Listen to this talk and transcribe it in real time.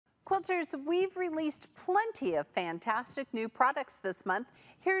Quilters, we've released plenty of fantastic new products this month.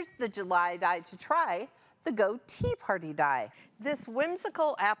 Here's the July die to try, the Go Tea Party die. This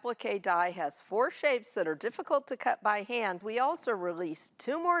whimsical applique die has 4 shapes that are difficult to cut by hand. We also released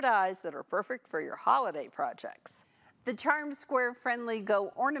 2 more dies that are perfect for your holiday projects. The Charm Square Friendly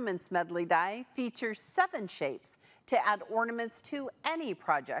Go Ornaments Medley die features 7 shapes to add ornaments to any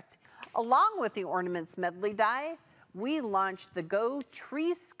project. Along with the Ornaments Medley die, we launched the Go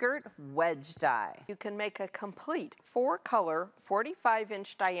Tree Skirt Wedge die. You can make a complete 4-color,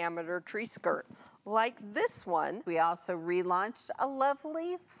 45-inch diameter tree skirt like this one. We also relaunched a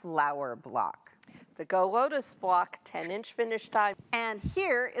lovely flower block. The Go Lotus Block 10-inch finish die. And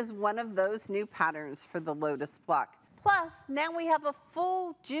here is one of those new patterns for the Lotus Block. Plus, now we have a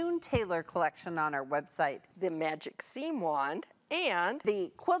full June Taylor collection on our website. The Magic Seam Wand and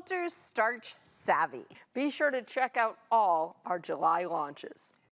the Quilters Starch Savvy. Be sure to check out all our July launches.